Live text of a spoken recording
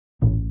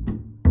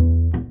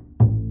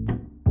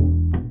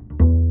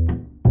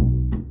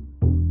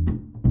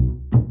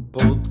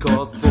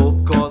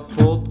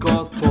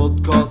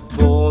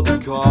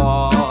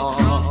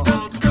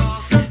podcast.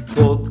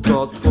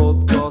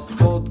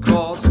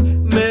 Podcast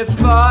med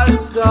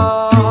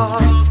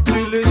Farsad.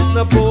 Du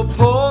lyssnar på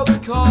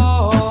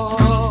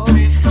podcast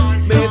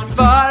med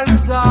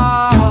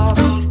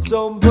Farsad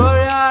som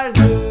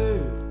börjar nu.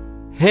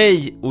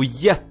 Hej och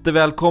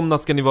jättevälkomna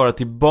ska ni vara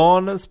till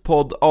Barnens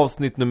podd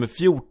avsnitt nummer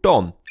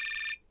 14.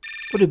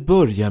 Och det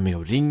börjar med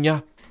att ringa.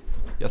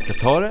 Jag ska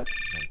ta det.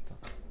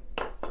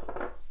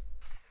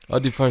 Ja,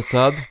 det är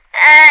Farsad.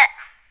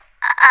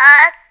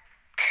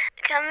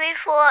 Kan vi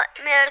få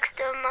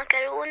mjölkstuvade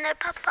makaroner,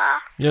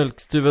 pappa?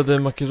 Mjölkstuvade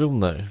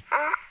makaroner? Ja,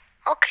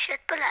 och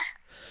köttbullar.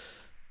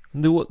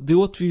 Det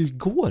åt vi ju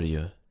igår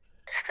ju.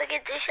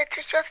 Spagetti och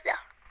köttfärssås då?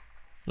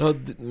 Ja,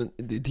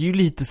 det är ju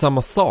lite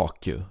samma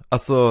sak ju.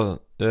 Alltså,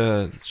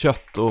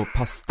 kött och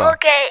pasta.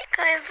 Okej,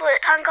 kan vi få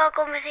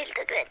pannkakor med sylt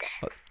och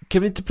grädde?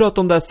 Kan vi inte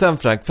prata om det här sen,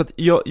 Frank? För att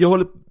jag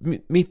håller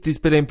mitt i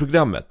spela in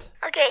programmet.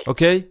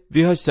 Okej,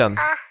 vi hörs sen.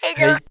 Ja,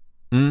 hej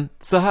då.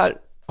 Så här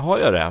har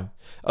jag det.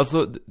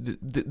 Alltså,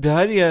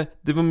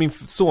 det var min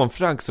son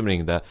Frank som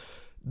ringde.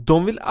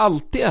 De vill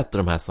alltid äta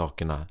de här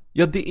sakerna.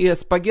 Ja, det är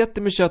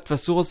spaghetti med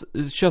köttfärssås,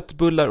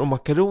 köttbullar och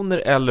makaroner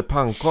eller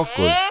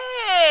pannkakor.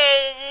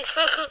 Hej!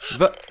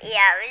 Va?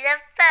 Jag vill ha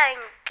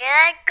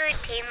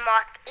pannkakor till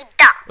mat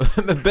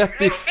idag. Men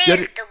Betty, Med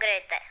sylt och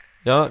grädde.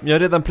 ja, jag har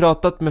redan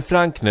pratat med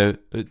Frank nu.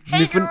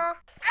 Hej då!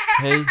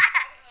 Hej.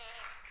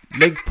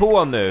 Lägg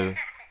på nu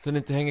så ni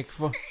inte hänger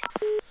kvar.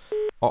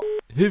 Ja,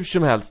 hur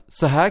som helst,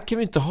 så här kan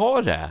vi inte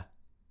ha det.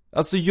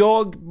 Alltså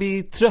jag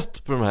blir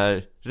trött på de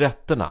här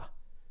rätterna.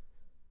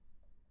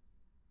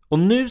 Och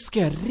nu ska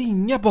jag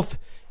ringa på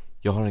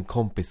jag har en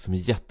kompis som är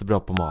jättebra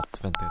på mat.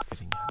 Vänta, jag ska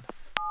ringa henne.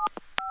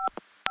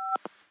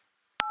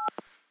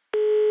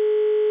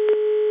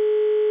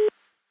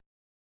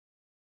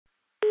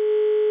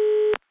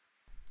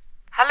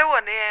 Hallå,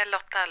 det är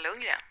Lotta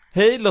Lundgren.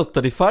 Hej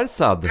Lotta, det är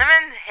Farsad. Nej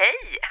men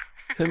hej!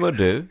 Hur mår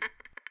du?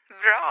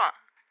 Bra.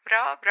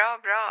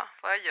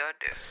 Vad gör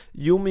du?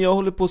 Jo, men jag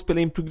håller på att spela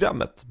in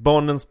programmet.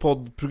 Barnens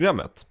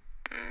poddprogrammet.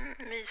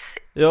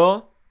 Mysigt.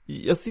 Ja,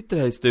 jag sitter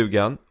här i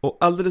stugan och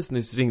alldeles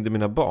nyss ringde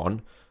mina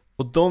barn.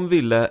 Och de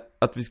ville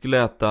att vi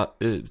skulle äta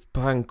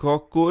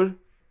pannkakor,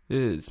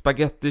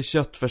 spaghetti,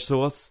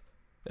 köttfärssås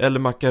eller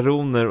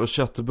makaroner och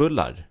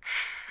köttbullar.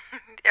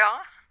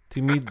 Ja.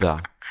 Till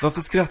middag.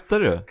 Varför skrattar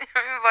du?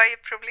 Vad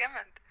är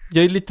problemet?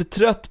 Jag är lite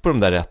trött på de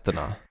där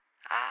rätterna.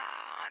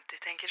 Du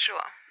tänker så.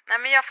 Nej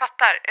men jag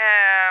fattar.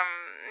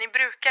 Ni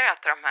brukar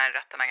äta de här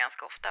rätterna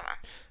ganska ofta, va?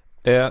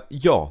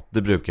 Ja,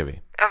 det brukar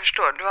vi. Jag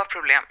förstår, du har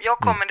problem. Jag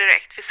kommer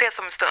direkt, vi ses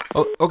om en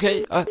stund.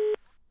 Okej.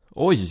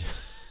 Oj,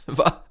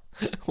 va?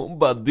 Hon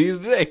bara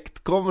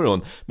direkt kommer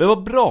hon. Men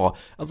vad bra,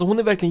 alltså hon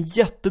är verkligen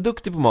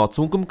jätteduktig på mat.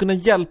 Så hon kommer kunna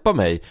hjälpa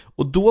mig.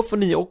 Och då får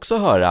ni också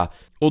höra.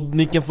 Och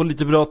ni kan få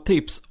lite bra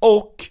tips.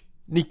 Och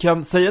ni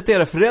kan säga till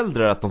era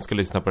föräldrar att de ska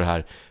lyssna på det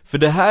här. För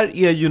det här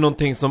är ju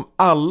någonting som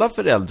alla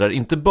föräldrar,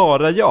 inte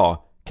bara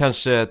jag,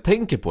 kanske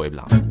tänker på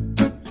ibland.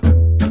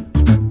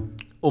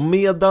 Och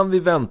medan vi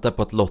väntar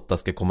på att Lotta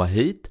ska komma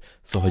hit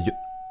så har ju...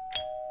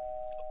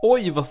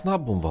 Oj, vad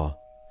snabb hon var.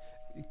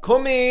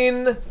 Kom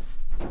in!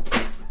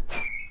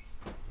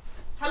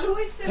 Hallå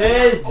i studion.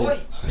 Hej! Oj,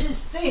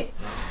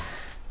 mysigt.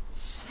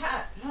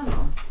 Kära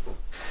någon.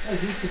 Jag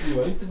visste att du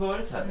har inte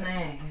varit här.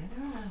 Nej,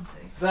 det har jag inte.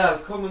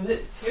 Välkommen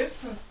hit.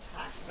 Tusen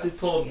tack. Till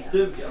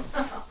poddstugan.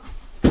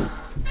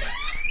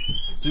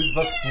 Du,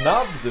 vad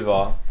snabb du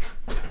var.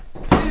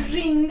 Du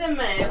ringde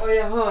mig och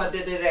jag hörde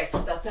direkt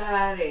att det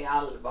här är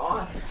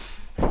allvar.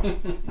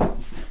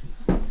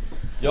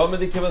 Ja, men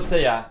det kan man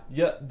säga.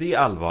 Ja, det är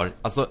allvar.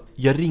 Alltså,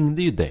 jag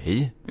ringde ju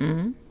dig.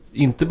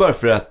 Inte bara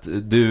för att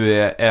du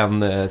är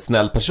en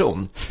snäll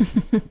person.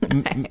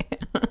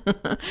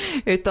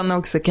 Utan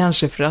också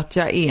kanske för att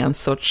jag är en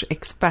sorts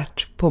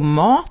expert på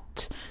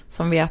mat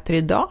som vi äter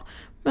idag.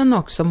 Men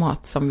också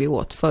mat som vi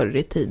åt förr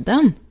i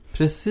tiden.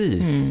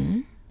 Precis.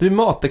 Du är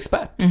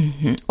matexpert.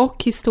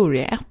 Och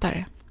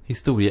historieätare.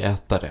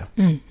 Historieätare.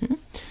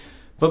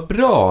 Vad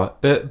bra.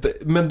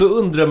 Men då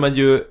undrar man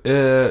ju,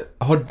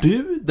 har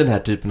du den här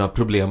typen av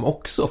problem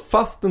också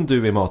fastän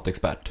du är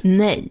matexpert?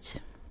 Nej.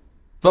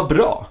 Vad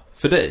bra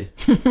för dig.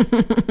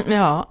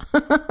 Ja.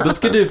 Då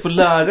ska du få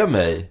lära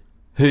mig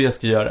hur jag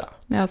ska göra.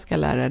 Jag ska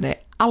lära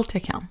dig allt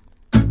jag kan.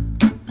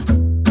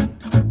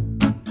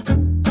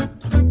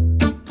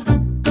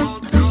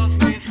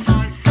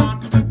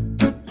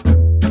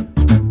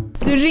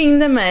 Du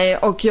ringde mig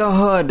och jag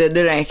hörde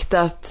direkt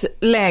att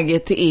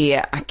läget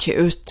är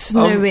akut.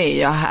 Nu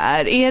är jag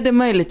här. Är det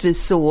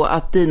möjligtvis så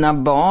att dina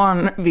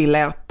barn vill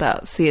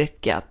äta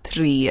cirka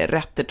 3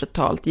 rätter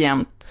totalt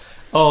jämt?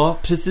 Ja,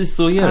 precis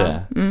så är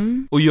det.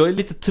 Och jag är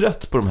lite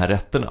trött på de här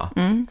rätterna.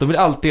 De vill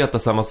alltid äta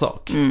samma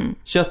sak.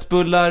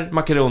 Köttbullar,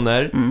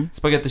 makaroner,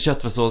 spaghetti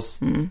köttfärssås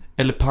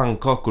eller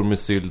pannkakor med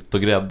sylt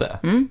och grädde.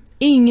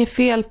 Inget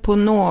fel på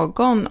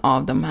någon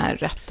av de här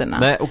rätterna.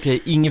 Nej,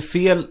 okej, inget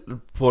fel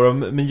på dem,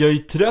 men jag är ju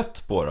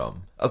trött på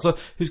dem. Alltså,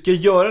 hur ska jag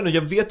göra nu?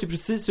 Jag vet ju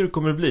precis hur det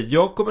kommer att bli.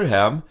 Jag kommer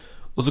hem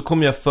och så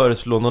kommer jag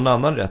föreslå någon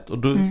annan rätt och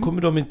då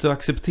kommer de inte att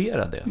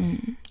acceptera det.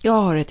 Jag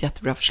har ett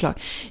jättebra förslag.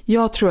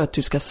 Jag tror att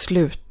du ska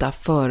sluta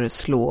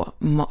föreslå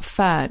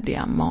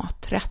färdiga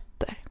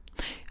maträtter.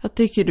 Jag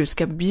tycker du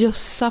ska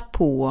bjussa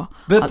på...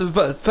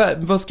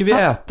 Vad ska vi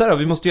äta då?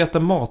 Vi måste ju äta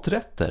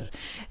maträtter.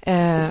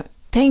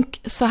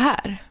 Tänk så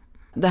här.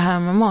 Det här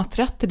med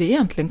maträtter, det är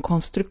egentligen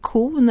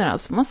konstruktioner.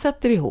 Alltså man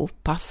sätter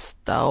ihop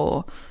pasta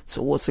och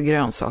sås och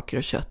grönsaker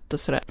och kött och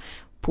sådär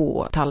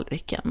på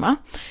tallriken, va?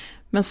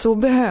 Men så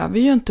behöver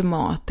ju inte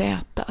mat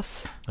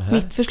ätas.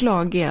 Mitt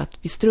förslag är att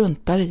vi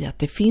struntar i att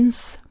det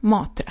finns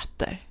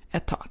maträtter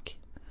ett tag.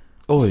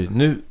 Oj,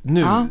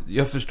 nu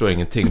jag förstår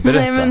ingenting.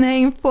 Berätta.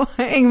 Nej, men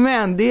häng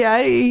med. Det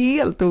är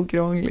helt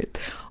okrångligt.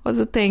 Och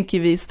så tänker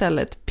vi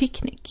istället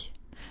picknick.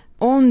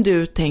 Om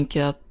du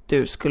tänker att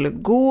du skulle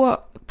gå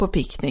på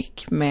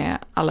picknick med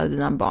alla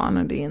dina barn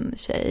och din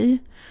tjej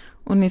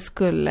och ni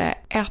skulle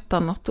äta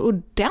något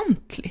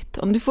ordentligt.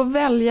 Om du får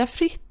välja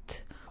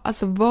fritt.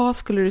 Alltså vad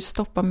skulle du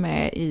stoppa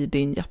med i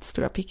din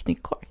jättestora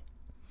picknickkorg?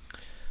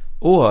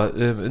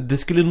 Det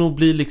skulle nog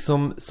bli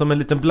liksom som en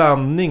liten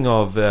blandning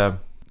av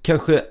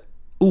kanske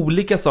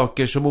olika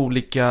saker som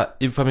olika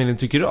i familjen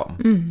tycker om.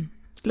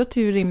 Det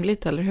låter ju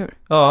rimligt, eller hur?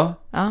 Ja.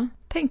 Ja,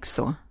 tänk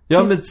så.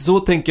 Ja, men så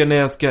tänker jag när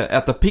jag ska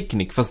äta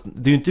picknick. Fast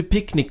det är ju inte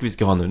picknick vi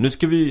ska ha nu. Nu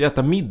ska vi ju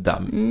äta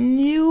middag.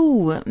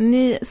 Jo,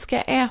 ni ska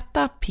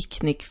äta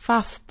picknick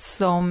fast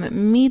som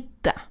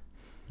middag.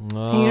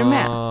 Hänger du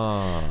med?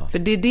 För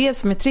det är det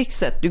som är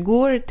trixet. Du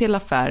går till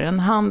affären,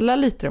 handlar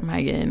lite de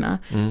här grejerna.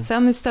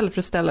 Sen istället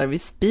för att ställa dig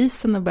vid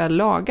spisen och börja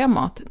laga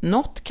mat.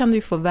 Något kan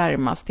du få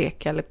värma,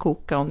 steka eller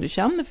koka om du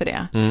känner för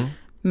det.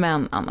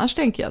 Men annars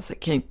tänker jag så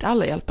kan inte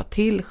alla hjälpa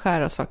till,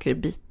 skära saker i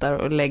bitar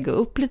och lägga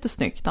upp lite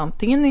snyggt.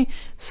 Antingen i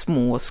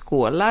små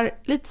skålar,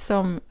 lite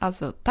som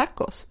alltså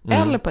tacos.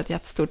 Eller på ett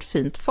jättestort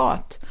fint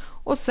fat.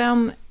 Och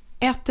sen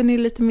äter ni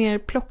lite mer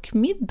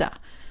plockmiddag.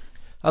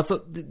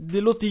 Alltså,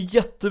 det låter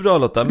jättebra,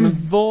 Lotta. Men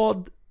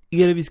vad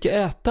är det vi ska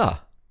äta?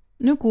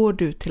 Nu går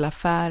du till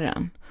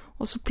affären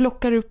och så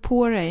plockar du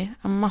på dig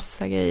en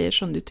massa grejer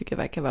som du tycker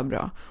verkar vara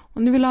bra.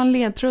 Om du vill ha en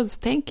ledtråd så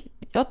tänk,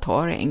 jag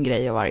tar en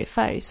grej av varje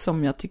färg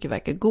som jag tycker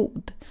verkar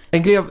god.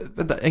 En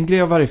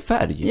grej av varje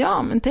färg?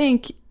 Ja, men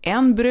tänk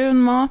en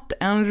brun mat,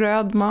 en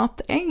röd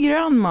mat, en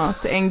grön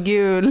mat, en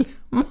gul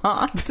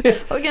mat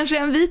och kanske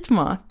en vit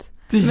mat.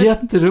 Det är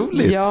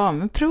jätteroligt. Ja,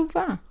 men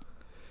prova.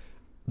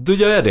 Då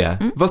gör jag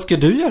det. Vad ska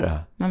du göra?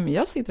 Ja, men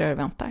jag sitter här och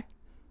väntar.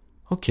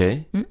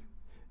 Okej.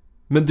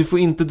 Men du får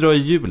inte dra i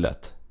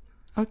hjulet.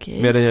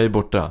 Okej. Medan jag är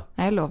borta.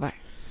 Jag lovar.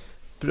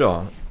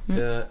 Bra.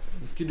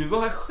 Ska du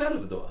vara här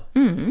själv då?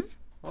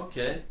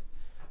 Okej.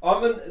 Ja,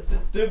 men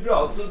det är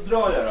bra. Då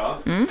drar jag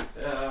då.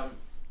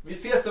 Vi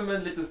ses om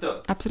en liten stund.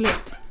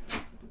 Absolut.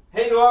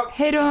 Hej då!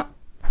 Hej då!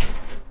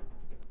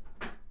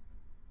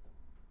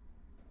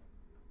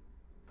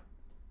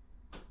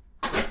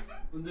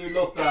 Du,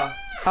 Lotta.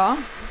 Ja.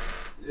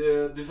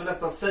 Du får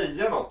nästan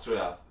säga något, tror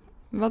jag.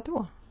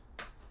 Vadå?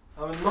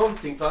 Ja, men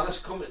någonting, för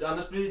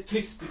annars blir det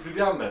tyst i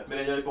programmet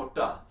medan jag är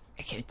borta.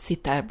 Jag kan ju inte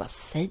sitta här och bara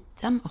säga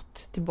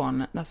något till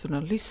barnen. Alltså,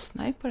 de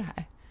lyssnar ju på det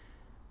här.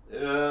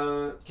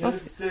 Kan du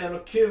inte säga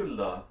något kul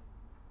då?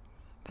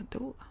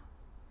 Vadå?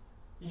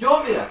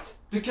 Jag vet!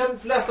 Du kan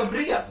läsa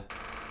brev.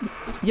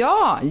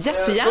 Ja,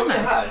 jättegärna. De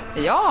är här.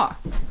 Ja.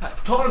 Här,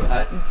 ta dem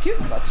här.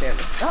 Gud vad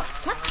trevligt. Ja,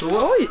 tack. Så.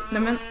 Oj,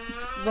 nej men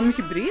vad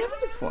mycket brev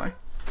du får.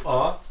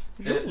 Ja.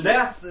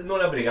 Läs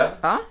några brev.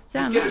 Ja,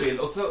 gärna. Vilka du vill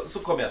och så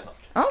kommer jag snart.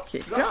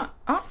 Okej, bra.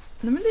 Ja,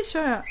 nej, men det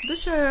kör jag. Då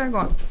kör jag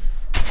igång.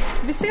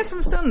 Vi ses om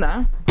en stund då.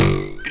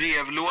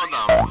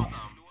 Brevlådan.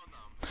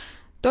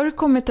 Då har det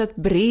kommit ett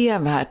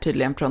brev här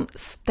tydligen från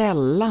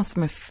Stella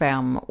som är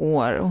 5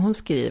 år. Och hon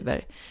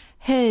skriver: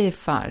 Hej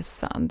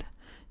Farsad.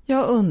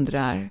 Jag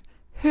undrar,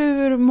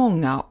 hur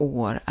många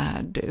år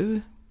är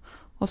du?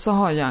 Och så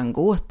har jag en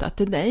gåta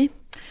till dig.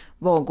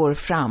 Vad går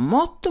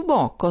framåt och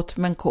bakåt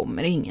men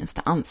kommer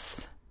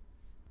ingenstans?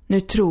 Nu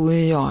tror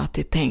jag att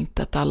det är tänkt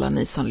att alla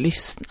ni som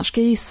lyssnar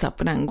ska gissa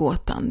på den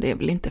gåtan. Det är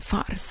väl inte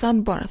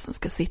Farsad bara som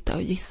ska sitta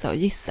och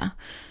gissa.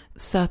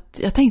 Så att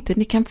jag tänkte att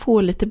ni kan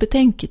få lite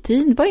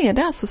betänketid. Vad är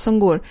det alltså som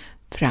går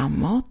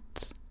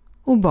framåt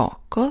och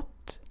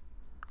bakåt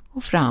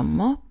och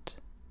framåt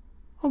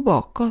och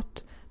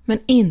bakåt men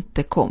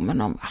inte kommer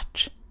någon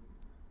vart?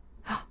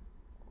 Ja,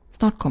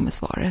 snart kommer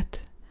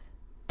svaret.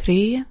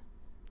 3,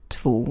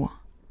 2,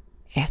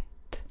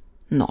 1,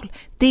 0.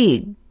 Det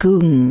är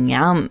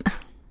gungan.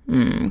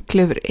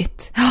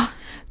 Klurigt. Ja.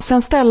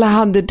 Sen Stella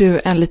hade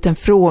du en liten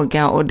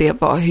fråga och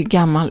det var: hur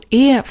gammal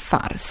är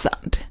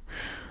Farsad?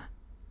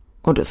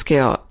 Och då ska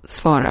jag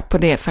svara på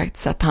det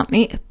faktiskt att han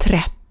är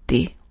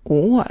 30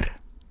 år.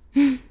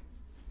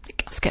 Det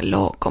är ganska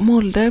lagom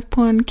ålder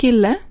på en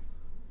kille.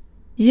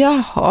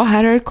 Jaha,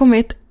 här har det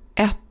kommit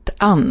ett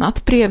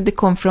annat brev. Det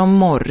kom från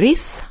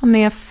Morris. Han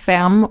är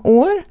 5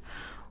 år.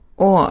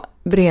 Och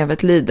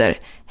brevet lyder: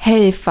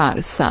 Hej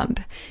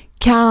Farsad,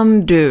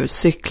 kan du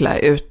cykla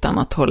utan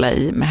att hålla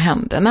i med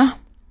händerna?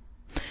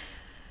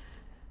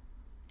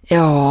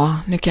 Ja,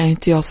 nu kan ju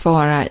inte jag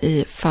svara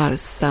i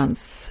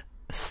Farsads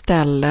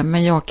ställe,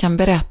 men jag kan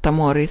berätta,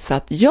 Morris,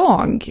 att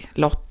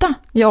Lotta,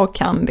 jag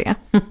kan det.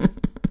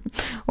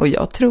 Och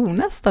jag tror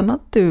nästan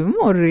att du,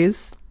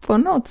 Morris, på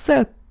något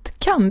sätt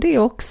kan det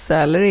också,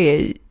 eller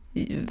är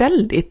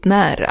väldigt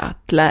nära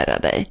att lära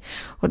dig.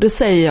 Och då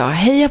säger jag,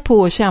 heja på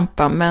och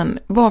kämpa, men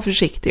var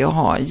försiktig och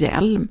ha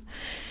hjälm.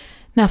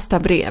 Nästa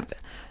brev,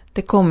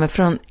 det kommer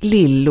från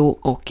Lillo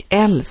och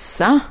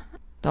Elsa.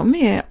 De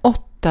är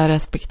 8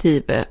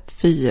 respektive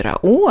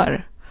 4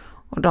 år.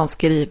 Och de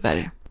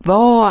skriver,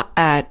 vad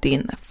är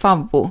din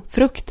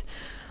favvofrukt?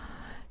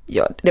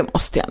 Ja, det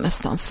måste jag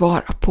nästan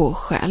svara på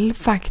själv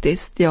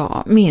faktiskt.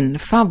 Ja, min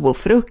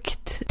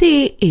favvofrukt,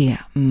 det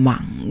är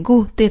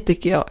mango. Det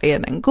tycker jag är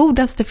den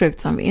godaste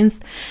frukt som finns.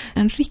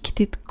 En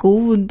riktigt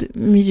god,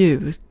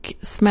 mjuk,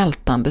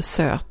 smältande,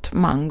 söt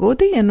mango.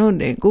 Det är nog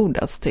det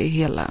godaste i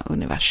hela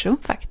universum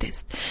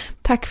faktiskt.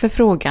 Tack för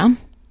frågan.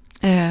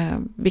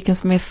 Vilken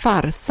som är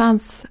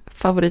farsans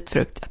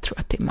favoritfrukt? Jag tror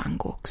att det är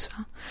mango också.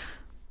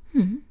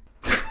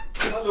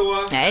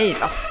 Hallå? Nej,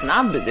 vad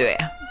snabb du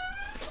är.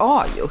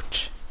 Bra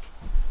gjort.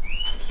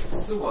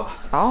 Så.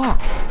 Ja.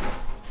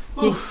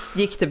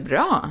 Gick det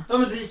bra? Ja,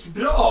 men det gick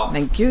bra.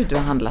 Men gud, du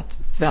har handlat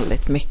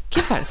väldigt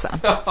mycket, farsan.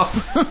 Ja,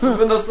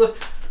 men alltså,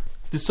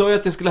 du sa ju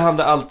att jag skulle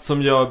handla allt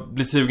som jag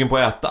blir sugen på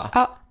att äta.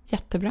 Ja,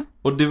 jättebra.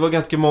 Och det var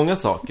ganska många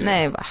saker.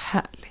 Nej, vad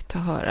härligt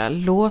att höra.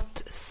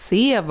 Låt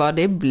se vad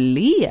det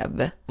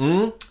blev.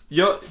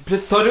 Jag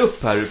tar det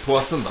upp här ur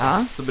påsen då,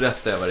 Ja. så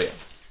berättar jag vad det är.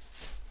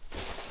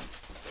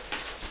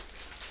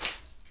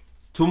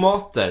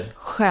 Tomater.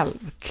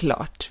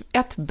 Självklart.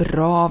 Ett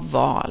bra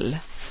val.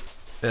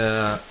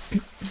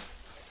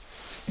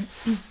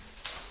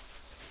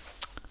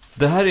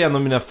 Det här är en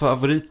av mina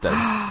favoriter.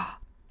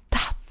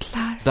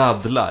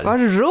 Dadlar. Vad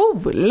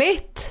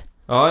roligt.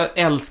 Ja, jag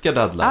älskar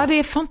dadlar. Ja, det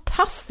är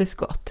fantastiskt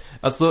gott.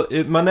 Alltså,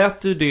 man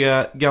äter ju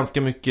det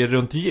ganska mycket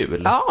runt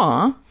jul.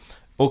 Ja.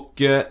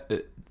 Och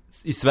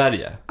i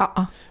Sverige.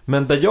 Ja.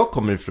 Men där jag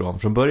kommer ifrån,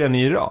 från början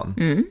i Iran,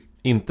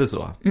 inte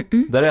så.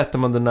 Där äter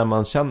man det när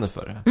man känner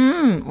för det.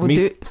 Och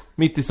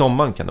mitt i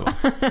sommaren kan det vara.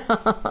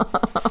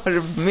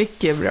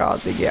 Mycket bra,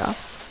 tycker jag.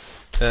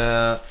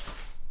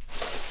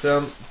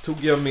 Sen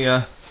tog jag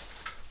med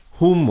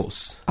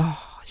hummus.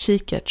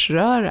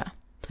 Kikärtsröra.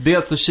 Det är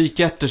alltså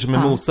kikärtor som är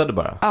mosade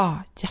bara. Ja,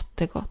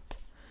 jättegott.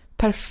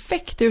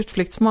 Perfekt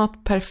utflyktsmat,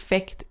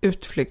 perfekt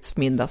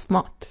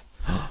utflyktsmiddagsmat.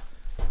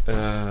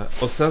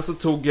 Och sen så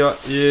tog jag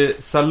i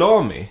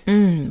salami.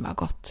 Vad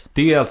gott.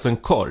 Det är alltså en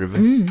korv.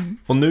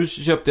 Och nu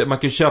köpte jag, man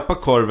kan köpa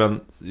korven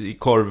i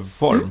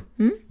korvform.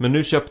 Men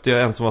nu köpte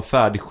jag en som var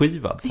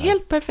färdigskivad.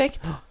 Helt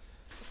perfekt.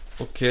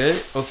 Okej,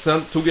 och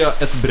sen tog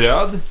jag ett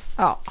bröd.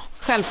 Ja,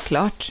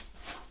 självklart.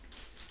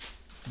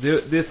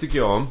 Det tycker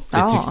jag om.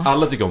 Ja.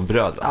 Alla tycker om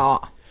bröd, va?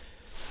 Ja.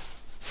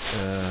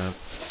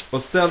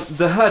 Och sen,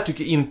 det här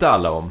tycker inte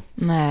alla om.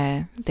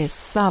 Nej, det är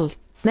salt.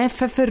 Nej,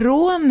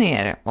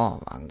 feferoner.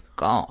 Vad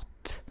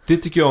gott. Det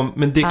tycker jag om,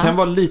 men det kan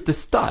vara lite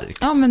starkt.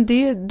 Ja, men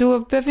då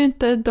behöver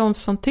inte de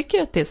som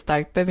tycker att det är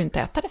starkt behöver inte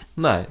äta det.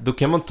 Nej, då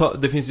kan man ta,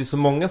 det finns ju så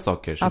många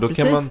saker, så Ja, då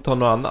precis. kan man ta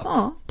något annat.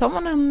 Ja, tar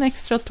man en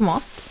extra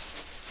tomat.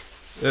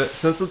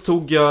 Sen så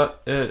tog jag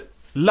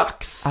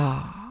lax.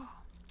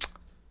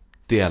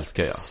 Det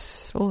älskar jag.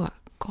 Så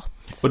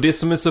gott. Och det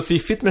som är så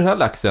fiffigt med den här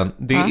laxen,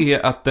 det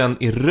är att den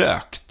är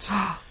rökt.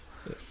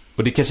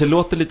 Och det kanske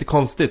låter lite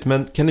konstigt,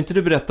 men kan inte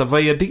du berätta,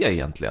 vad är det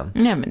egentligen?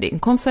 Nej, men det är en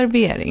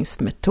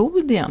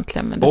konserveringsmetod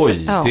egentligen. Men det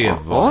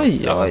var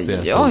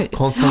oj.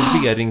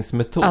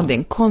 konserveringsmetod. Ja, det är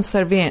en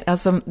konservering.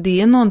 Alltså,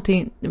 det är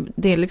någonting,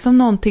 det är liksom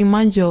någonting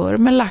man gör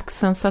med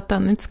laxen så att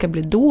den inte ska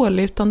bli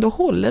dålig, utan då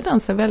håller den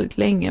sig väldigt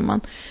länge.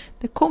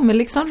 Det kommer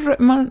liksom,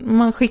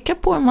 man skickar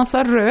på en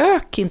massa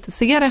rök, inte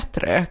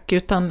cigarettrök,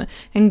 utan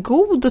en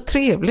god och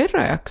trevlig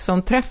rök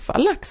som träffar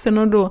laxen,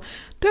 och då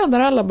dödar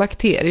alla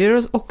bakterier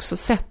och också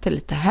sätter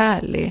lite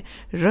härlig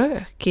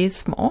rökig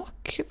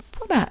smak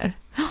på det här.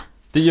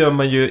 Det gör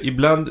man ju,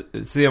 ibland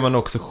ser man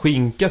också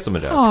skinka som är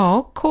rökt.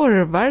 Ja,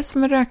 korvar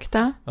som är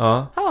rökta.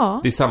 Ja.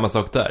 Det är samma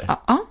sak där.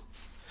 Ja.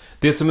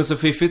 Det som är så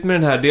fiffigt med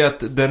den här, det är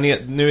att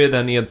nu är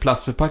den i en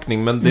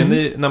plastförpackning, men den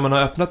är, när man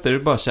har öppnat det är det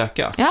bara att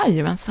käka.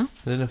 Jajamensan.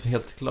 Den är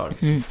helt klar.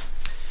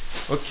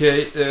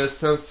 Okej,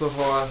 sen så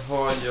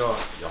har jag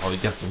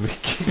har ganska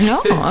mycket.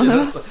 Ja,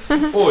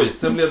 Oj,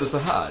 sen blev det så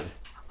här.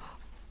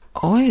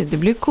 Oj, det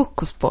blir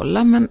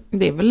kokosbollar, men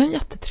det är väl en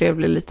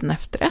jättetrevlig liten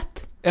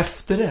efterrätt.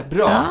 Efterrätt,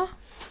 bra. Ja.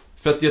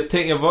 För att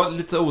jag var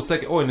lite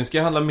osäker. Oj, nu ska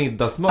jag handla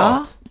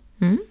middagsmat.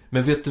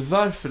 Men vet du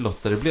varför,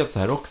 Lotta, det blev så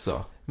här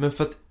också? Men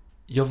för att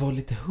jag var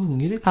lite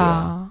hungrig, tror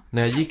jag,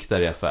 när jag gick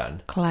där i affären.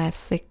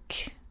 Classic.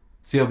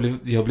 Så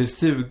jag blev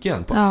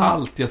sugen på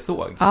allt jag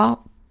såg.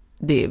 Ja,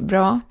 det är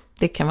bra.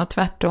 Det kan vara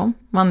tvärtom.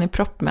 Man är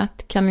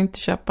proppmätt, kan inte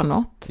köpa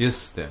något.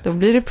 Just det. Då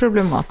blir det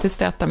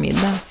problematiskt att äta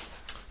middag.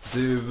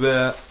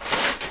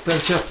 Sen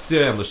köpte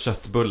jag ändå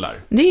köttbullar.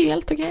 Det är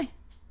helt okej.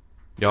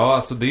 Ja,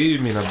 alltså det är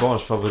ju mina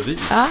barns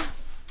favorit. Ja.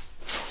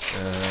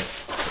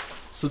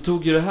 Så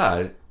tog jag det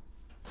här.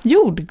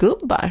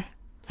 Jordgubbar.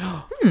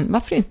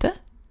 Varför inte?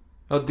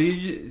 Ja,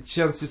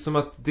 känns ju som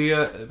att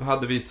det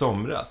hade vi i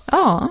somras.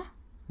 Ja.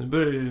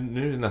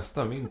 Nu är det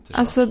nästan vinter.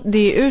 Alltså,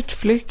 det är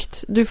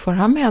utflykt. Du får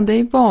ha med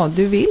dig vad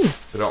du vill.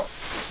 Bra.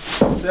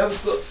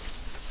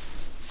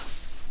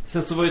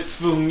 Sen så var jag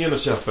tvungen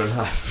att köpa den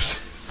här.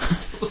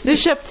 Du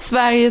köpt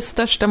Sveriges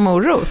största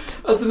morot.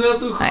 Alltså den är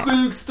så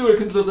sjukt stor, jag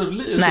kunde inte låta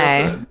bli att köpa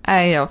den.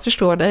 Nej, jag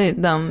förstår dig.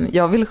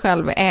 Jag vill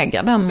själv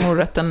äga den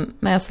moroten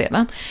när jag ser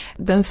den.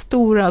 Den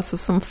stora, alltså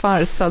som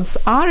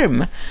Farsads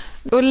arm.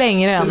 Och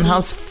längre än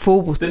hans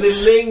fot. Den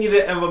är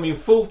längre än vad min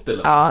fot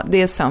är. Ja,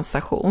 det är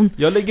sensation.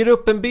 Jag lägger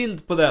upp en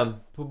bild på den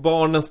på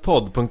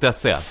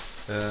barnenspodd.se.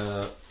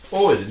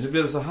 Oj, nu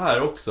blev det så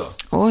här också.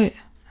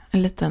 Oj,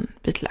 en liten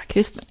bit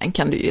lakrits. Men den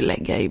kan du ju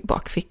lägga i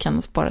bakfickan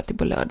och spara till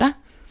på lördag.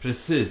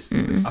 Precis.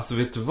 Alltså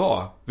vet du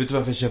vad? Vet du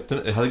varför jag köpte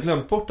den? Jag hade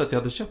glömt bort att jag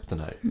hade köpt den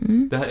här.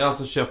 Jag har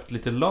alltså köpt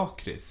lite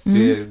lakrits.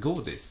 Det är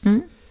godis.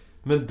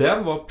 Men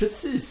den var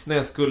precis när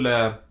jag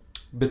skulle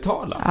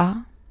betala.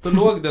 Ja. Då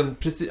låg den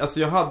precis, alltså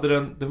jag hade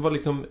den var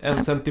liksom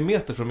 1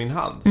 centimeter från min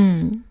hand.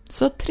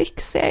 Så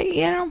trixiga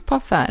är de på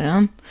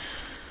affären.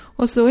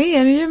 Och så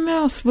är det ju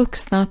med oss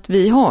vuxna att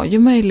vi har ju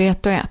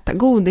möjlighet att äta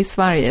godis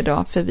varje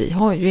dag, för vi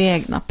har ju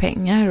egna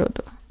pengar, och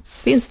då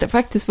finns det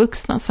faktiskt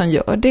vuxna som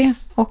gör det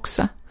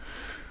också.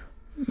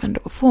 Men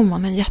då får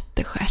man en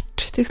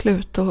jätteskärt till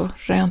slut och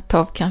rent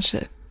av kanske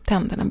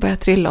tänderna börjar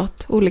trilla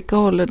åt olika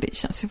håll, och det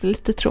känns ju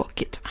lite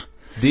tråkigt, va?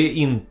 Det är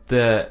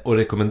inte att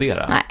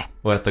rekommendera. Nej.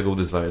 Att äta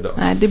godis varje dag.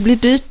 Nej, det blir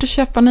dyrt att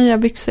köpa nya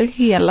byxor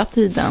hela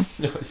tiden.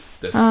 Ja,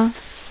 just det. Ja.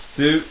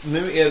 Du,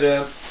 nu är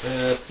det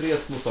 3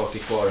 små saker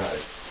kvar här.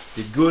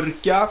 Det är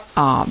gurka.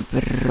 Ja,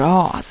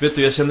 bra. Vet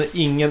du, jag känner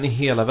ingen i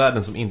hela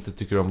världen som inte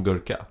tycker om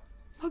gurka.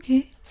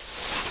 Okej.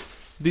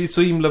 Det är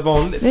så himla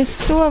vanligt. Det är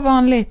så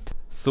vanligt.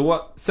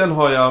 Så, sen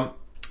har jag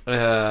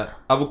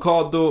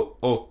avokado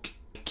och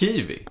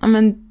kiwi. Ja,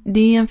 men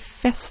det är en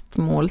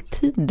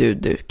festmåltid du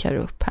dukar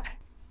upp här.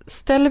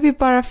 Ställer vi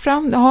bara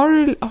fram,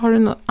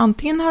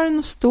 antingen har du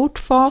något stort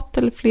fat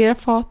eller flera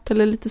fat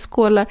eller lite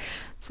skålar,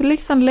 så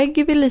liksom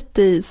lägger vi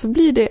lite i, så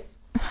blir det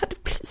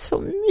blir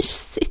så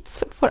mysigt,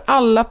 så får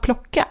alla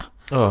plocka.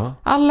 Ja.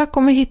 Alla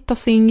kommer hitta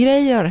sin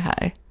grej av det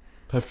här.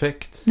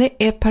 Perfekt.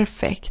 Det är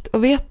perfekt.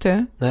 Och vet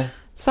du? Nej.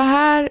 Så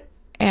här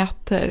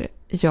äter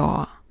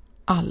jag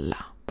alla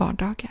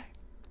vardagar.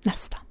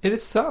 Nästan. Är det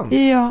sant?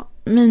 Ja,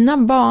 mina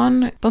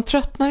barn, de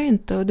tröttnar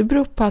inte, och det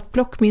beror på att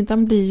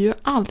blockmiddagen blir ju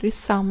aldrig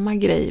samma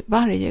grej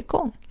varje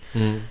gång.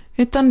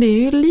 Utan det är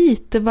ju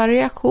lite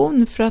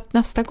variation, för att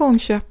nästa gång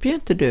köper ju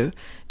inte du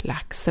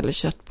lax eller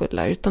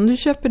köttbullar, utan du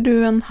köper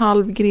du en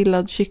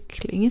halvgrillad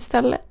kyckling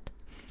istället.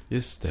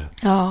 Just det.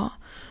 Ja,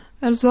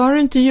 eller så har du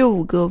inte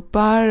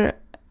jordgubbar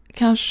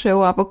kanske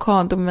och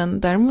avokado, men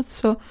däremot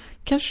så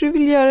kanske du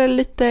vill göra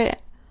lite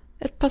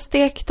ett par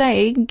stekta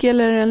ägg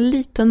eller en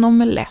liten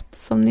omelett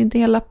som ni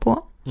delar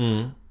på.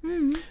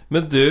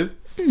 Men du,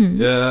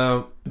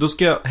 då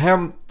ska jag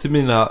hem till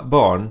mina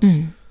barn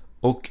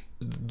och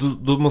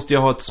då måste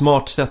jag ha ett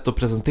smart sätt att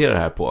presentera det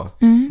här på.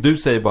 Du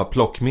säger bara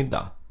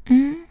plockmiddag.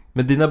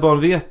 Men dina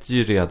barn vet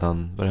ju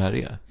redan vad det här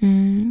är.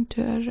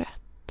 Du har rätt.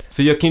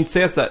 För jag kan inte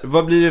säga så här,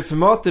 vad blir det för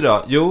mat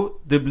idag? Jo,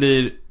 det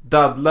blir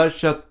dadlar,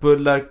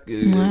 köttbullar,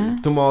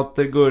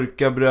 tomater,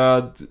 gurka,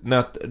 bröd,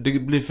 nötter. Det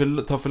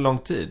blir tar för lång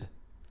tid.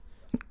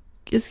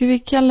 Ska vi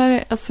kalla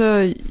det, alltså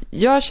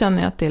jag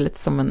känner att det är lite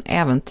som en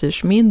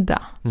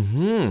äventyrsmiddag.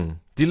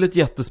 Det är lite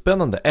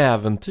jättespännande,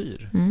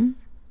 äventyr.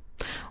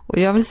 Och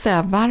jag vill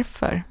säga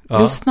varför.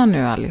 Ja. Lyssna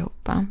nu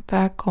allihopa. För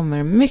här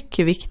kommer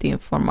mycket viktig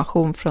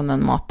information från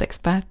en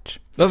matexpert.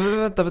 Ja,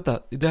 vänta.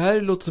 Det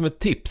här låter som ett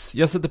tips.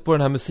 Jag sätter på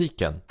den här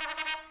musiken.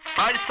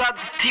 Farsad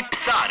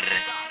tipsar.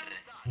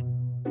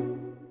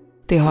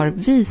 Det har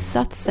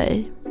visat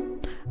sig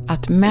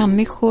att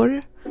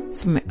människor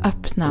som är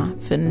öppna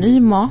för ny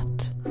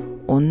mat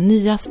och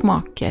nya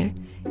smaker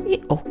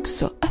är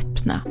också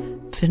öppna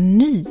för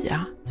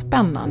nya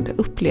spännande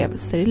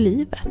upplevelser i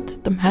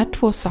livet. De här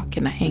 2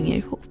 sakerna hänger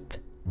ihop.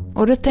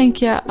 Och då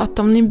tänker jag att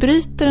om ni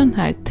bryter den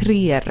här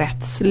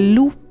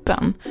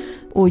 3-rättsloopen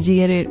och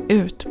ger er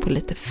ut på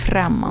lite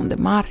främmande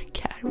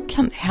mark här, då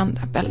kan det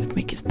hända väldigt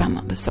mycket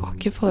spännande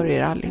saker för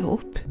er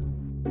allihop.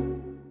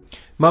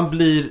 Man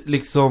blir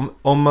liksom,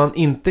 om man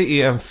inte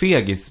är en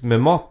fegis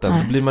med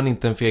maten, då blir man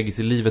inte en fegis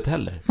i livet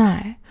heller.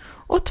 Nej.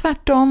 Och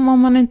tvärtom, om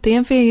man inte är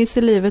en fegis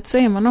i livet så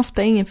är man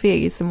ofta ingen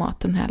fegis i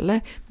maten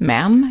heller.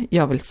 Men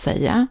jag vill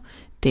säga,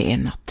 det är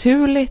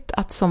naturligt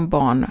att som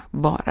barn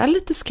vara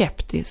lite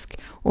skeptisk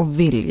och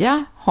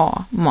vilja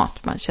ha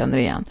mat man känner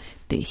igen.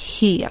 Det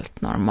är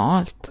helt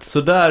normalt.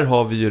 Så där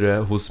har vi ju det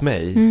hos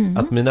mig.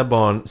 Att mina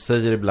barn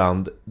säger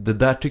ibland, det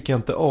där tycker jag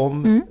inte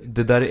om,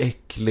 det där är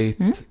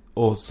äckligt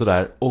och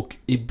sådär. Och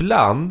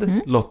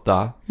ibland,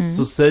 Lotta,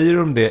 så säger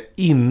de det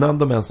innan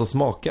de ens har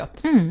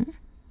smakat.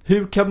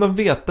 Hur kan de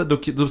veta?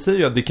 Då säger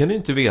jag, det kan du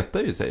inte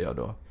veta ju, säger jag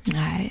då.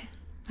 Nej,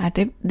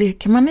 det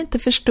kan man inte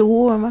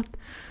förstå, att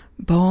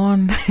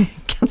barn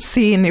kan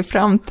se in i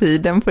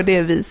framtiden på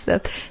det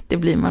viset. Det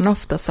blir man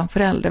ofta som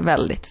förälder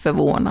väldigt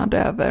förvånad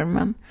över.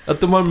 Men att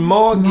de har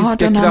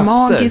magiska den här krafter.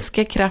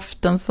 magiska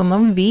kraften som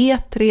de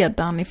vet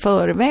redan i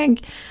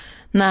förväg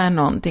när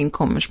någonting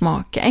kommer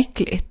smaka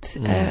äckligt.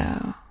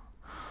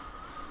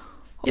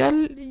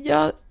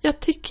 Jag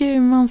tycker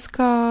man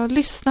ska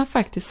lyssna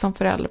faktiskt som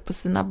förälder på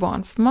sina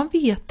barn. För man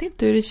vet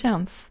inte hur det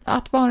känns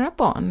att vara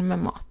barn med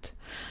mat.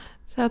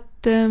 Så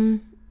att,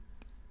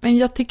 men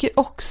jag tycker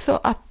också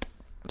att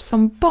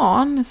som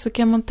barn så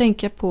kan man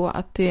tänka på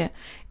att det är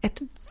ett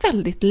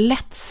väldigt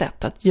lätt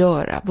sätt att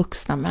göra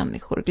vuxna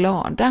människor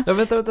glada. Ja,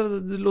 vänta,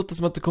 det låter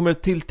som att det kommer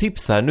ett till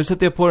tips här. Nu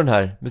sätter jag på den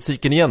här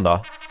musiken igen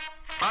då.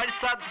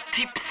 Farsad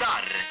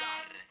tipsar.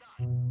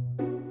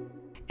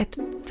 Ett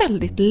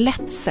väldigt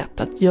lätt sätt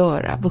att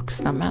göra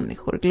vuxna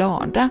människor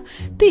glada,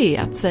 det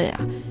är att säga: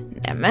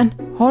 nej men,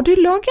 har du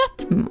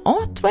lagat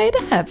mat? Vad är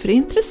det här för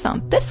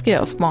intressant? Det ska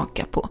jag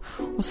smaka på.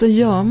 Och så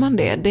gör man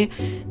det.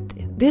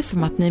 Det är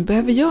som att ni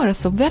behöver göra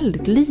så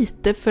väldigt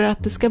lite för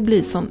att det ska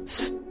bli sån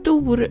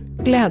stor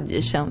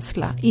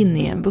glädjekänsla inne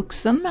i en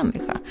vuxen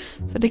människa.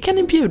 Så det kan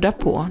ni bjuda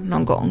på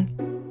någon gång.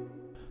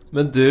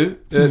 Men du,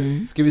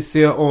 ska vi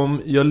se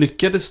om jag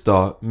lyckades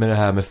då med det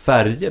här med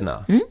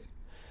färgerna?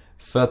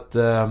 För att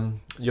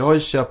jag har ju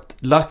köpt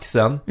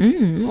laxen.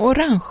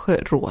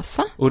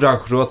 Orange-rosa.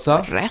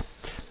 Orange-rosa.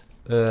 Rätt.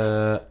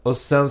 Och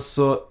sen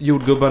så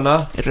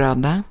jordgubbarna.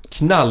 Röda.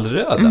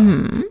 Knallröda.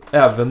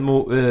 Även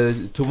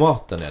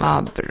tomaten. Eller?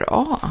 Ja,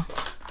 bra.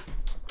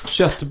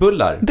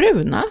 Köttbullar.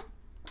 Bruna.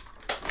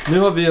 Nu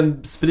har vi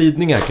en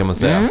spridning här kan man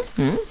säga.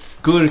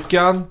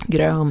 Gurkan.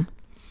 Grön.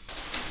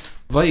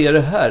 Vad är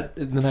det här?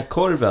 Den här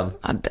korven?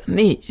 Ja, den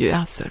är ju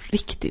alltså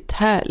riktigt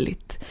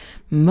härligt.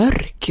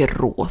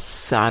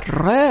 Mörkrosa,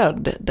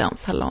 röd, den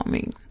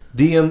salamin.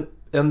 Det är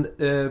en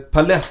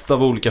palett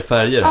av olika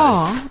färger här.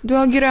 Ja, du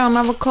har grön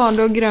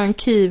avokado och grön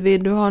kiwi.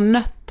 Du har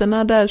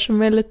nötterna där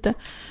som är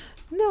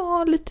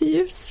lite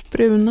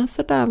ljusbruna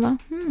sådär va?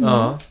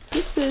 Ja.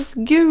 Precis,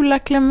 gula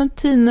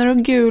clementiner och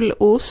gul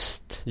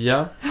ost.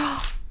 Ja.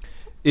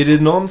 Är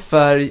det någon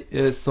färg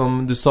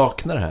som du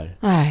saknar här?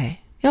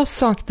 Nej, jag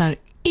saknar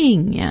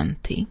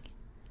ingenting.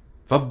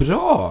 Vad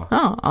bra!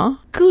 Ja,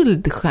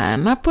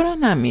 guldstjärna på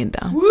den här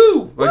middagen.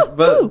 Woo!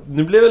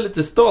 Nu blev jag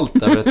lite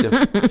stolt över att jag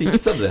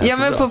fixade det här. Ja,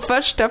 men bra. På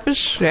första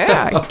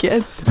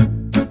försöket.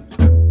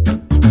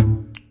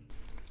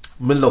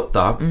 Men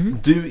Lotta,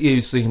 du är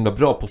ju så himla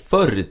bra på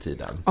förr i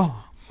tiden.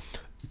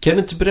 Kan du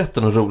inte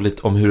berätta något roligt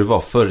om hur det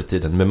var förr i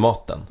tiden med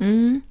maten?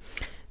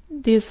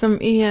 Det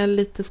som är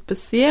lite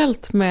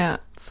speciellt med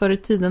förr i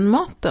tiden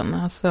maten,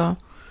 alltså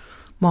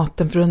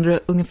maten för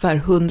ungefär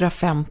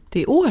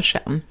 150 år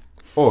sedan.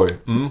 Oj.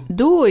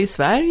 Då i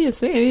Sverige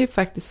så är det ju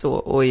faktiskt så,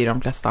 och i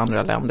de flesta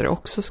andra länder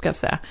också ska jag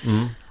säga,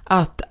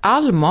 att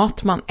all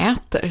mat man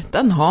äter,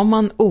 den har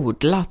man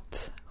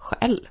odlat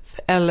själv.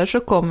 Eller så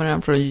kommer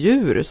den från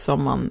djur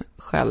som man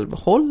själv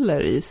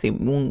håller i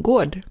sin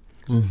bondgård.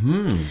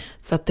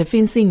 Så att det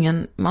finns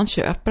man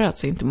köper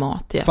alltså inte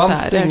mat i affärer.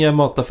 Fanns det inga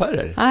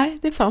mataffärer? Nej,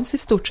 det fanns i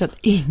stort sett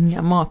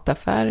inga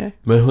mataffärer.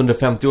 Men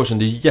 150 år sedan,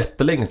 det är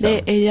jättelänge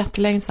sedan. Det är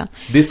jättelänge sedan.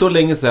 Det är så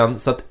länge sedan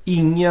så att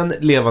ingen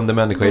levande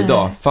människa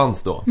idag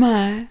fanns då.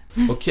 Nej.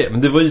 Okej,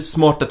 men det var ju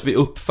smart att vi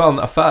uppfann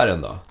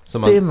affären då.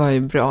 Det var ju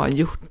bra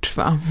gjort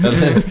va?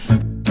 Eller?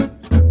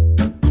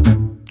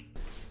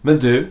 Men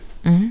du,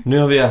 nu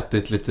har vi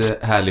ätit lite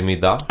härlig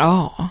middag.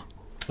 Ja.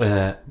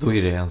 Då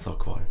är det en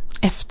sak kvar.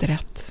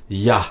 Efterrätt.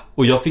 Ja,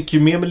 och jag fick ju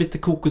med mig lite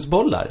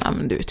kokosbollar. Ja,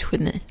 men du är ett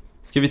geni.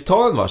 Ska vi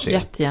ta en varsin?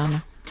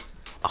 Jättegärna.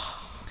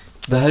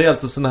 Det här är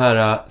alltså såna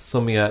här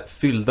som är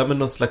fyllda med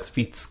någon slags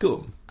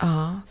fittskum.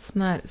 Ja,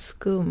 såna här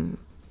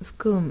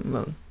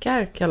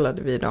skummunkar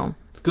kallade vi dem.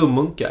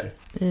 Skummunkar?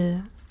 I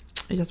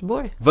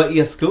Göteborg. Vad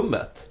är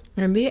skummet?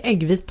 Ja, det är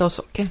äggvita och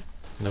socker.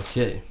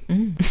 Okej.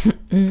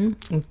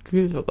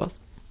 Gud vad gott.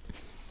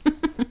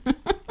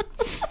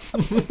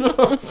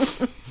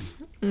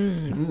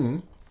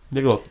 Det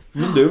är gott.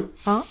 Men du.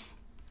 Ja.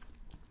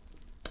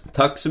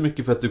 Tack så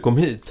mycket för att du kom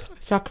hit.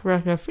 Tack för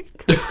att jag fick.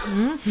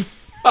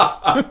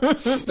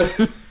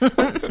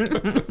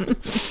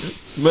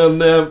 Men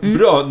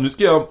bra, nu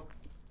ska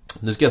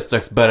jag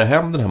strax bära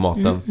hem den här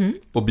maten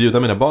och bjuda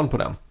mina barn på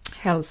den.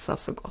 Hälsa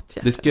så gott.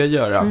 Hjärtat. Det ska jag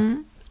göra.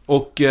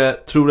 Och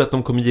tror att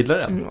de kommer gilla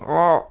den?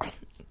 Ja,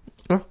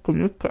 tack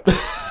mycket.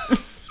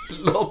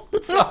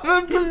 Lotta,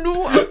 men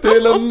förlåt.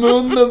 Hela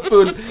munnen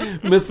full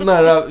med sån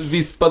här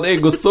vispad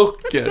ägg och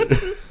socker.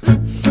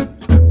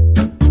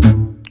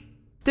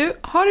 Du,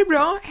 ha det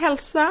bra.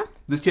 Hälsa.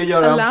 Det ska jag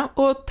göra. Alla,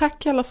 och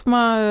tack alla som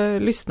har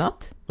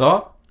lyssnat.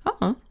 Ja.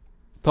 Ja.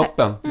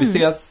 Toppen. Vi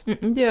ses.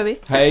 Det gör vi.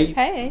 Hej.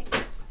 Hej.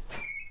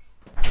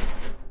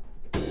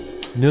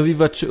 Nu har vi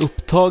varit så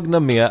upptagna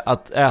med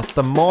att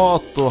äta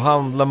mat och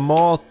handla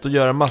mat och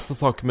göra massa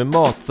saker med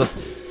mat så att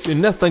vi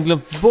nästan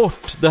glömt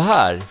bort det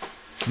här.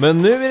 Men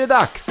nu är det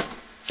dags.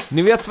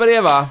 Ni vet vad det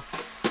är, va?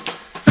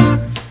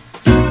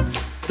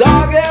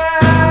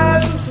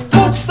 Dagens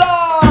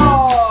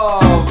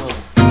bokstav!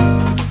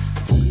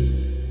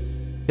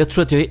 Jag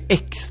tror att jag är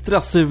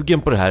extra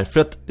sugen på det här för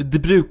att det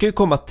brukar ju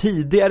komma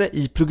tidigare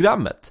i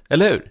programmet,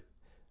 eller hur?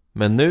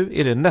 Men nu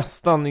är det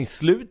nästan i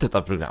slutet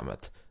av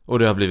programmet och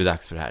det har blivit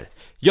dags för det här.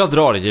 Jag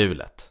drar i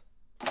hjulet.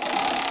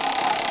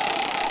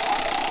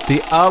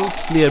 Det är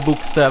allt fler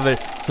bokstäver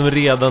som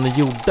redan är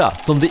gjorda,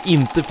 som det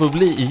inte får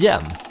bli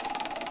igen.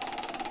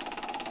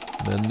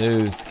 Men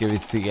nu ska vi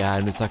se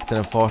här. Nu saktar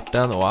den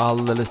farten och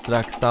alldeles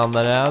strax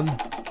stannar den.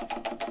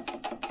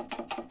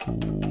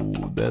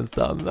 Den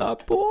stannar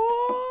på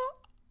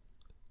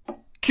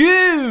Q!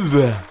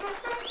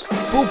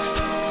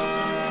 Bokstav.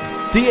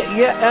 Det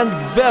är en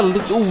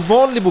väldigt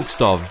ovanlig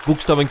bokstav.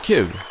 Bokstaven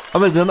Q. Ja,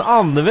 men den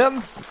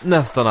används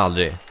nästan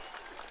aldrig.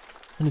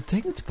 Har ni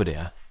tänkt på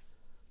det?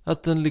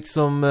 Att den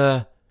liksom...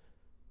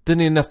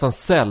 den är nästan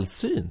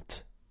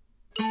sällsynt.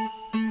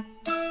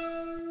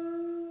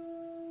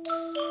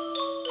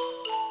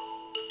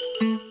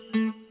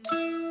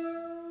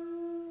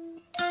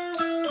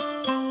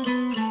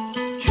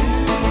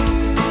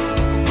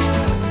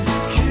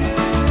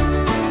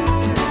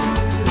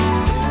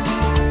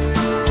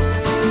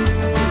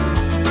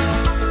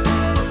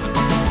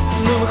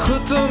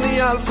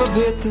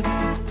 Alfabetet,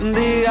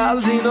 det är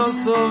aldrig någon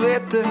som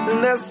vet det.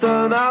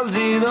 Nästan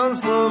aldrig någon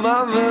som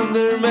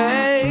använder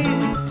mig.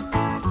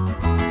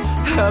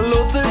 Jag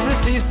låter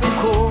precis som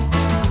K,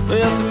 men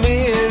jag ser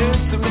mer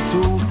ut som ett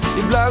O.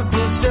 Ibland så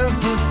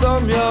känns det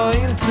som jag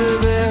inte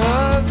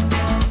behövs.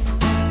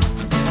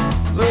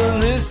 Men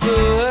nu så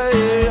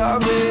höjer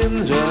jag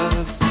min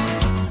röst.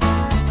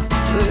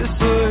 Nu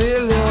så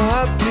vill jag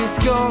att ni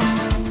ska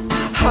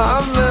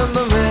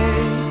använda mig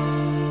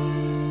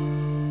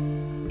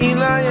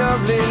innan jag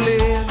blir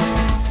led.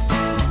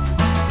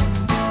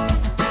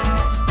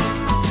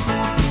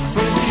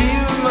 Först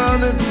skriver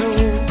man ett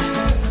ord,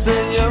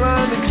 sen gör man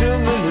en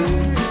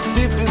krumelur,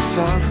 typ en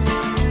svans,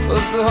 och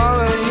så har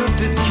man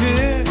gjort ett Q.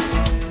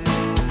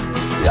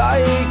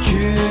 Jag är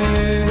Q.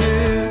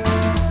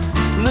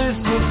 Nu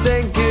så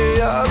tänker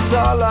jag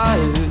tala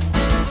ut.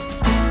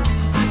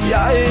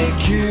 Jag är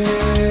Q.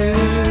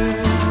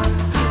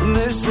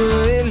 Nu så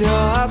vill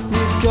jag att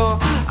ni ska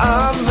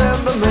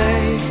använda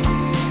mig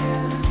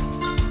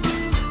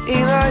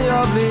innan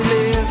jag blir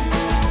led.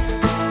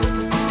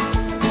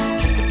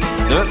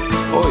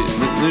 Oj,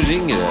 nu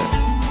ringer det.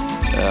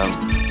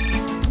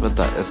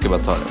 Vänta, jag ska bara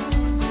ta det.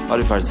 Har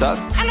du Farzad?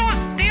 Hallå,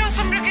 det är jag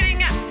som brukar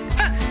ringa.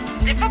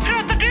 Vad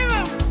pratar du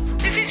om?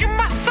 Det finns ju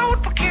massa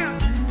ord på Q.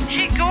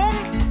 Qigong,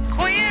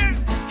 queer,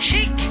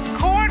 chic,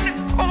 korn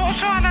och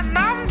så alla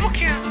namn på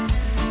Q.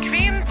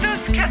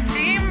 Quintus,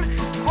 Kasim,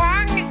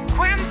 Quang,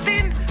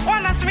 Quentin och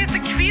alla som heter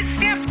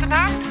Kvist i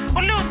efternamn.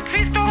 Och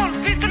Lundqvist och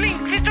Holmqvist och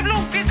Lindqvist och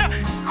Blomqvist och...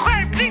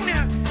 Skärpning nu!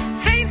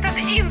 Säg inte att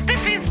det inte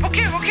finns på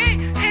Q,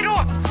 okej? Hej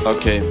då!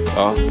 Okej,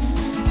 ja.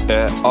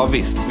 Ja,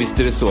 visst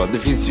är det så. Det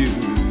finns ju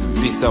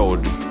vissa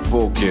ord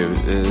på Q,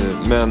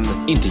 men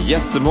inte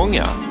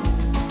jättemånga.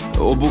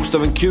 Och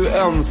bokstaven Q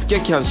önskar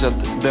kanske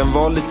att den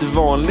var lite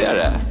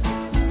vanligare.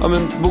 Ja,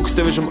 men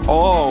bokstäver som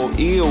A och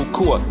E och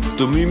K,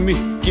 de är ju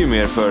mycket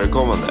mer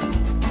förekommande.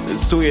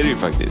 Så är det ju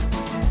faktiskt.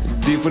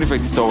 Det får ni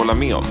faktiskt ta och hålla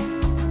med om.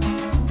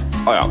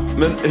 Ja,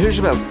 men hur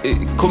som helst,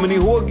 kommer ni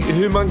ihåg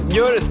hur man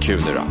gör ett Q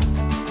nu då?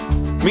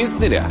 Minns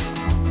ni det?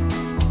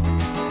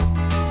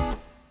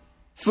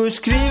 Först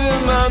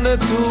skriver man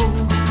ett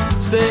ord,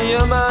 sen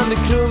gör man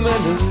en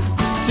krumelur,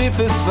 typ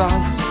en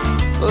svans,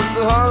 och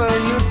så har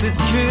man gjort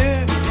ett Q.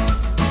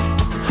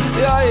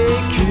 Jag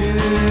är Q.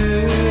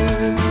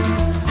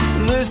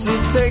 Nu så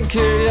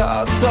tänker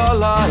jag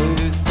tala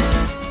ut.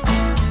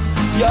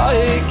 Jag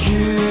är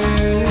Q.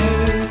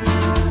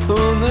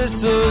 Och nu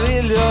så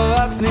vill jag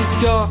att ni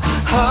ska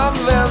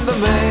använda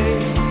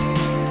mig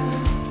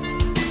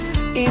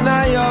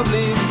innan jag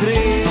blir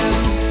bred.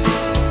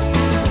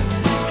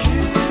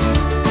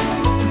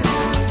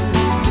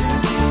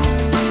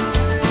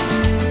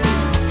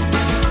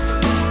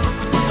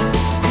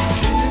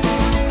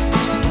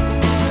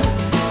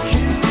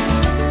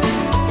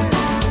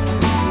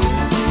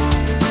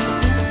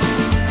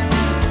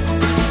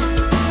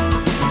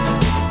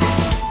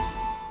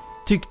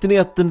 Tyckte ni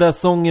att den där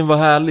sången var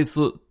härlig,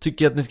 så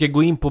tycker jag att ni ska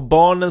gå in på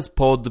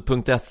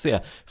barnenspodd.se,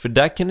 för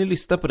där kan ni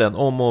lyssna på den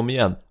om och om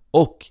igen,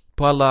 och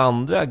på alla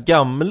andra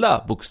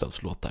gamla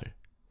bokstavslåtar.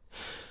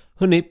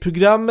 Hörrni,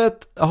 programmet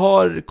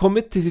har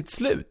kommit till sitt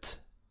slut.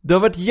 Det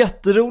har varit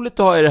jätteroligt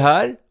att ha er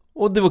här,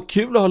 och det var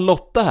kul att ha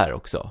Lotta här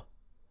också.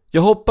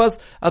 Jag hoppas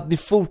att ni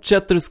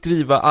fortsätter att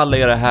skriva alla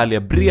era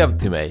härliga brev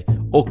till mig,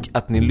 och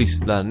att ni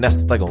lyssnar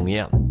nästa gång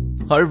igen.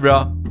 Ha det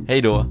bra,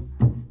 hej då!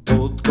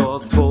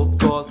 Podcast,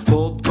 podcast,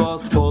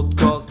 podcast,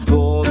 podcast,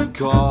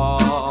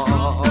 podcast.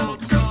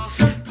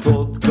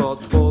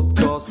 Podcast,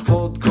 podcast,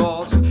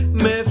 podcast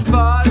med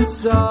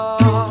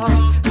Farzad.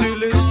 Du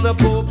lyssnar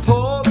på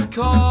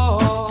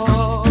podcast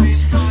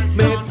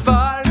med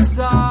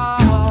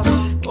Farzad.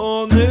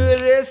 Och nu är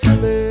det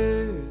slut.